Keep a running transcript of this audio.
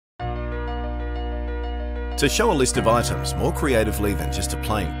To show a list of items more creatively than just a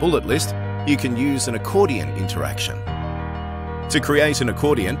plain bullet list, you can use an accordion interaction. To create an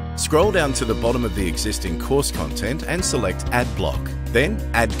accordion, scroll down to the bottom of the existing course content and select Add Block, then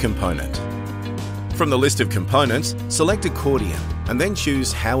Add Component. From the list of components, select Accordion and then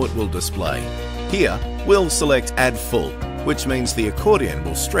choose how it will display. Here, we'll select Add Full, which means the accordion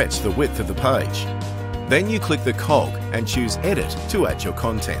will stretch the width of the page. Then you click the cog and choose Edit to add your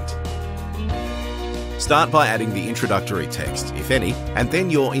content. Start by adding the introductory text, if any, and then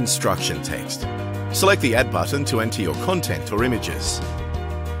your instruction text. Select the Add button to enter your content or images.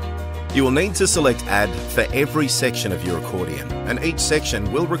 You will need to select Add for every section of your accordion, and each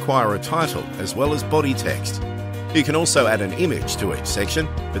section will require a title as well as body text. You can also add an image to each section,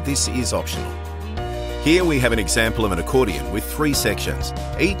 but this is optional. Here we have an example of an accordion with 3 sections,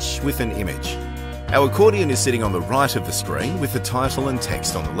 each with an image. Our accordion is sitting on the right of the screen with the title and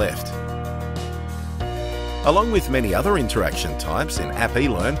text on the left. Along with many other interaction types in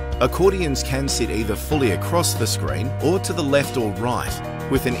App-eLearn, accordions can sit either fully across the screen or to the left or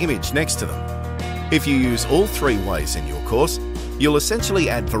right, with an image next to them. If you use all 3 ways in your course, you'll essentially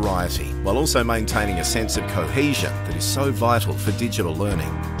add variety while also maintaining a sense of cohesion that is so vital for digital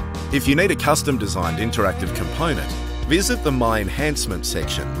learning. If you need a custom-designed interactive component, visit the My Enhancement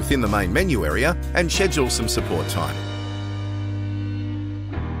section within the main menu area and schedule some support time.